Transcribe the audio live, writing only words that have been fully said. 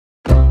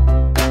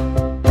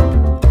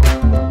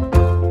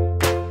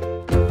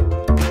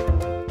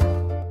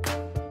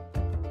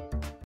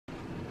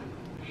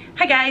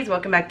guys,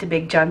 welcome back to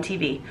BigJon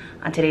TV.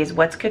 On today's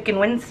What's Cookin'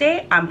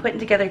 Wednesday, I'm putting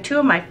together two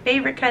of my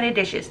favorite kind of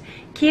dishes,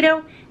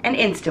 keto and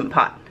Instant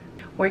Pot.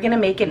 We're gonna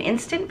make an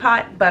Instant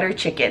Pot butter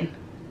chicken.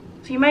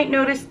 So you might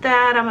notice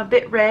that I'm a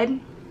bit red.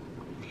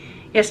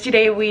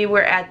 Yesterday we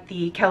were at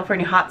the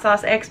California Hot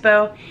Sauce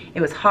Expo.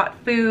 It was hot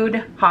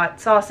food, hot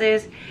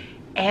sauces,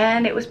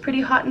 and it was pretty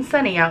hot and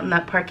sunny out in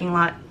that parking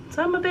lot.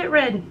 So I'm a bit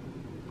red.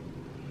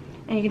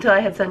 And you can tell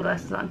I had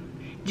sunglasses on.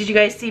 Did you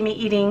guys see me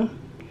eating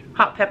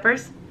hot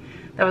peppers?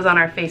 That was on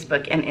our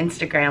Facebook and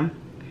Instagram.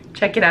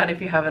 Check it out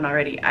if you haven't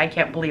already. I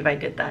can't believe I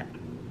did that.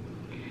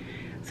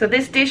 So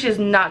this dish is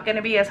not going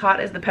to be as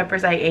hot as the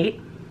peppers I ate.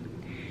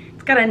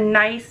 It's got a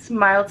nice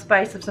mild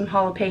spice of some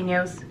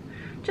jalapenos.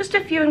 Just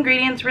a few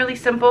ingredients, really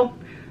simple.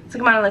 So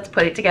come on, let's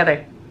put it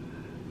together.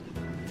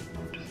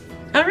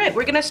 Alright,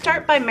 we're going to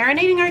start by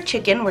marinating our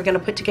chicken. We're going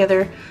to put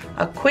together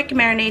a quick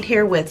marinade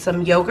here with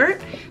some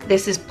yogurt.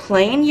 This is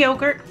plain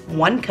yogurt,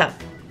 1 cup.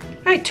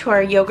 Alright, to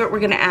our yogurt we're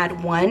going to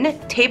add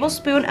 1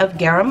 tablespoon of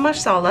garam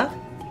masala.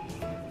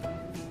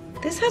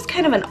 This has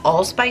kind of an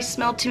allspice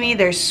smell to me.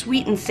 There's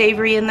sweet and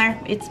savory in there.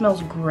 It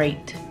smells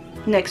great.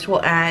 Next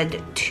we'll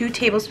add 2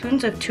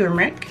 tablespoons of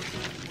turmeric.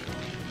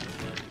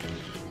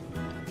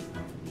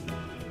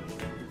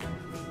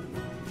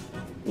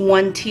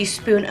 One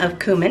teaspoon of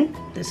cumin.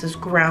 This is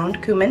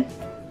ground cumin.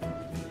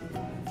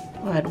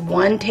 We'll add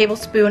 1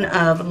 tablespoon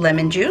of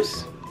lemon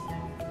juice.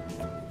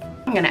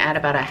 I'm going to add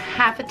about a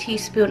half a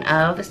teaspoon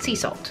of sea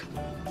salt.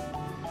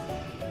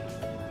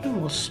 And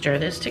we'll stir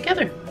this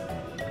together.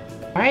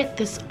 Alright,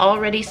 this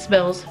already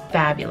smells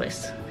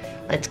fabulous.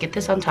 Let's get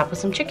this on top of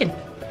some chicken.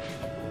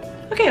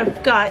 Okay,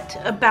 I've got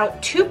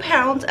about 2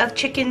 pounds of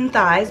chicken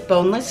thighs,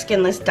 boneless,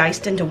 skinless,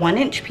 diced into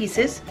 1-inch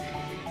pieces.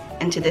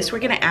 And to this we're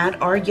going to add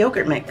our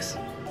yogurt mix.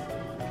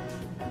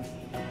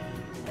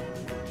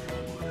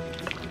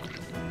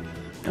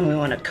 And we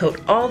want to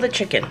coat all the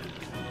chicken.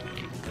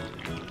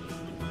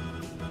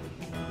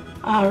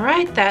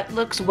 Alright, that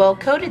looks well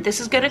coated. This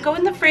is going to go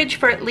in the fridge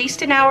for at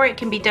least an hour. It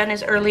can be done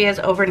as early as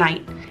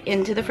overnight.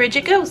 Into the fridge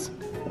it goes.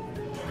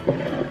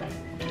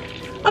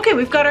 Okay,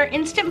 we've got our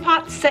Instant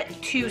Pot set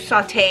to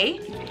saute.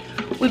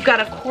 We've got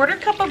a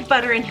 1/4 cup of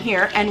butter in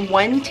here and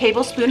 1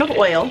 tablespoon of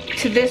oil.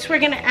 To this we're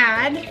going to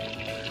add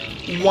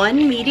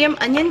 1 medium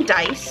onion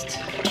diced.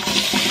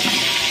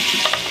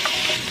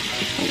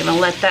 I'm going to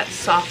let that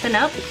soften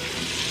up.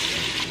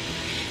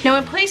 Now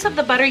in place of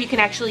the butter you can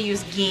actually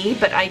use ghee,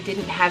 but I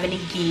didn't have any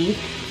ghee,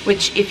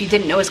 which if you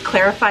didn't know is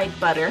clarified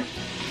butter.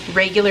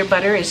 Regular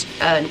butter is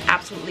an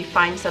absolutely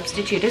fine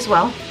substitute as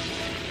well.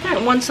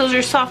 Alright, once those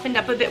are softened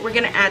up a bit, we're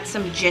going to add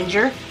some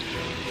ginger.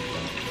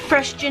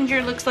 Fresh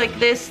ginger looks like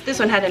this. This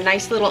one had a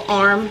nice little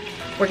arm.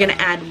 We're going to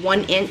add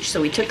 1 inch,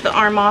 so we took the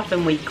arm off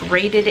and we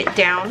grated it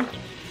down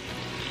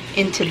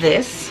into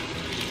this.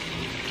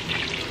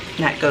 And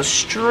that goes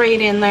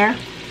straight in there.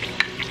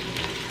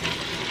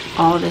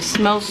 Oh, this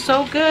smells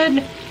so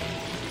good.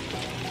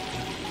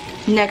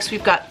 Next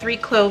we've got 3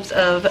 cloves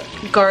of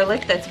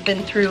garlic that's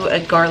been through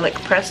a garlic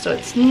press so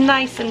it's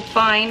nice and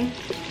fine.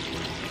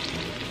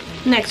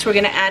 Next we're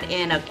going to add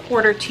in a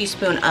 1/4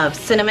 teaspoon of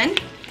cinnamon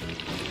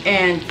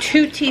and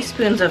 2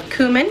 teaspoons of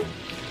cumin.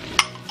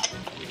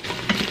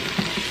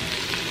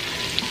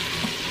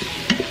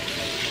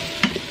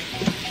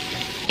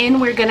 In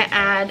we're going to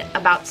add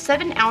about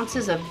 7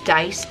 ounces of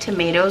diced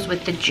tomatoes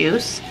with the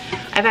juice.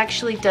 I've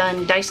actually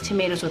done diced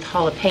tomatoes with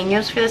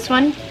jalapenos for this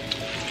one.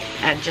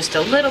 Add just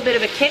a little bit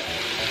of a kick.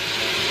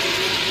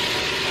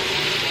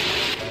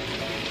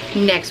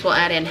 Next we'll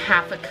add in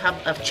half a cup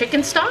of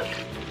chicken stock.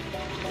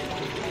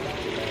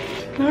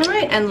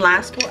 Alright, and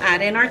last we'll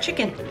add in our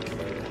chicken.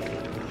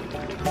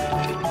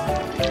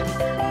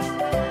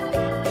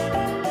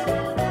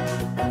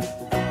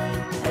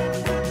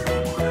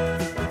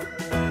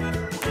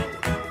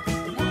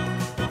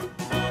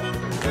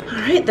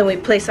 Alright, then we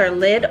place our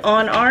lid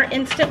on our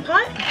Instant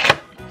Pot,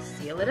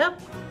 seal it up.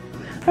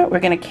 Alright, we're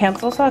going to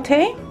cancel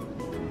saute,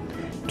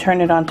 turn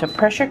it on to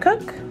pressure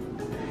cook,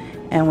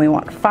 and we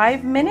want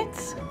 5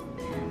 minutes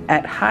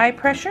at high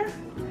pressure,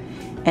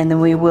 and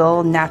then we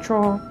will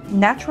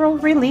natural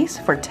release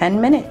for 10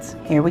 minutes.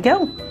 Here we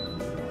go.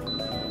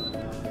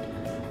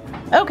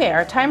 Okay,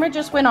 our timer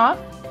just went off.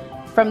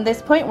 From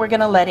this point we're going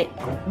to let it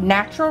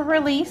natural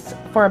release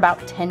for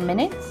about 10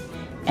 minutes,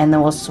 and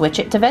then we'll switch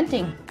it to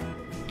venting.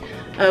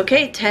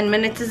 Okay, 10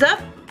 minutes is up.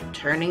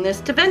 Turning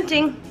this to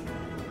venting.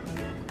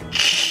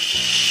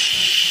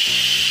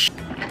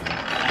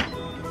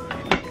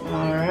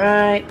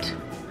 Alright.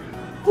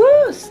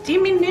 Woo,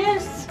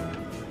 steaminess.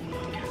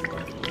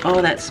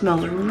 Oh, that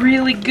smells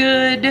really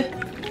good.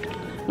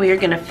 We are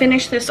going to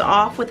finish this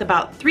off with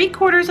about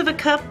 3/4 of a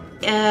cup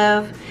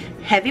of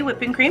heavy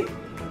whipping cream.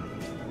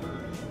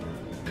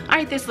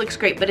 Alright, this looks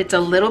great, but it's a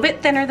little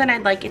bit thinner than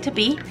I'd like it to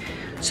be.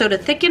 So to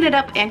thicken it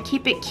up and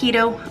keep it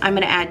keto, I'm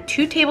going to add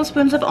 2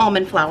 tablespoons of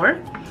almond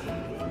flour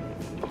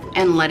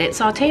and let it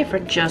saute for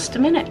just a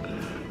minute.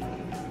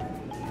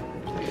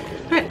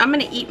 Alright, I'm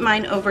going to eat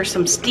mine over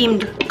some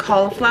steamed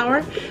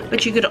cauliflower,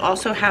 but you could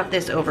also have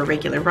this over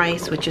regular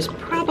rice, which is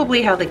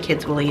probably how the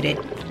kids will eat it.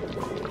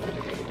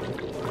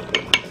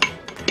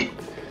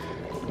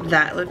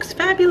 That looks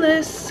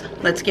fabulous.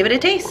 Let's give it a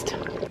taste.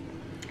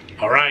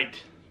 All right.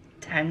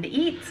 Time to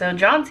eat. So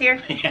John's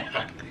here.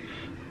 Yeah.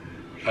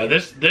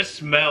 This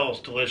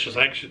smells delicious.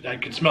 I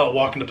could smell it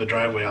walking up the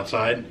driveway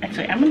outside.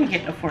 Actually, I'm gonna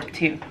get a fork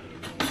too.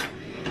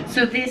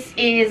 So this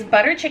is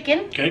butter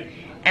chicken. Okay.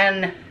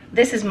 And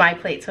this is my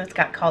plate, so it's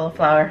got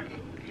cauliflower.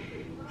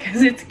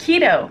 Because it's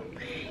keto.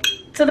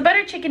 So the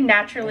butter chicken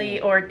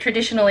naturally or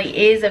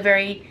traditionally is a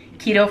very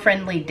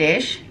keto-friendly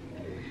dish.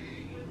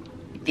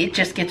 It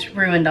just gets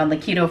ruined on the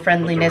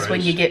keto-friendliness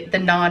when you get the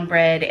naan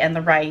bread and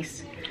the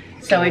rice.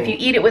 So if you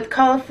eat it with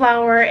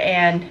cauliflower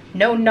and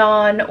no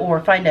naan,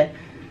 or find a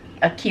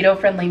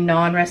keto-friendly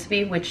naan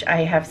recipe, which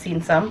I have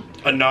seen some.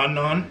 A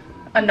naan?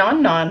 A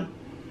naan.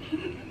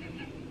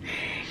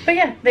 But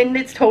yeah, then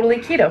it's totally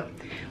keto.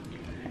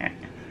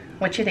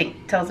 What you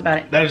think? Tell us about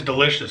it. That is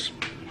delicious.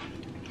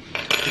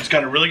 It's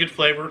got a really good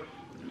flavor.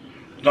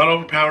 It's not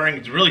overpowering.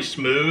 It's really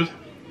smooth,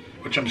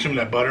 which I'm assuming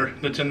that butter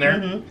that's in there.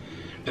 Mm-hmm.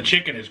 The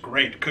chicken is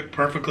great. Cooked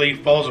perfectly,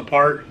 falls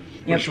apart,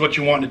 which is what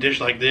you want in a dish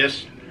like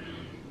this.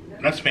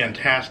 That's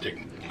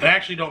fantastic. I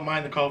actually don't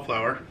mind the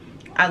cauliflower.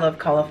 I love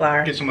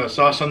cauliflower. Get some of the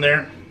sauce on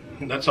there.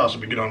 That sauce would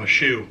be good on a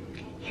shoe.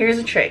 Here's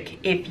a trick.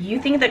 If you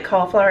think that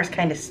cauliflower is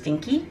kind of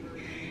stinky,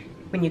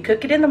 when you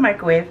cook it in the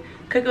microwave,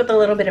 cook it with a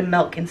little bit of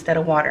milk instead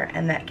of water,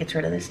 and that gets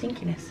rid of the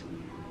stinkiness.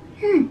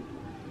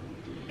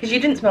 Because you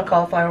didn't smell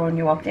cauliflower when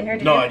you walked in here,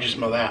 did you? No, I just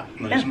smell that.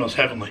 And it smells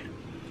heavenly.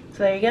 So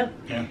there you go.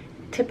 Yeah.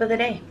 Tip of the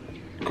day.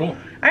 Cool.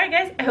 Alright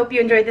guys, I hope you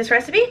enjoyed this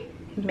recipe.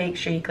 Make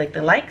sure you click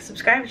the like,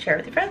 subscribe, share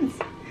it with your friends.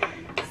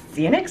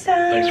 See you next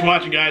time. Thanks for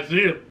watching, guys. See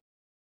you.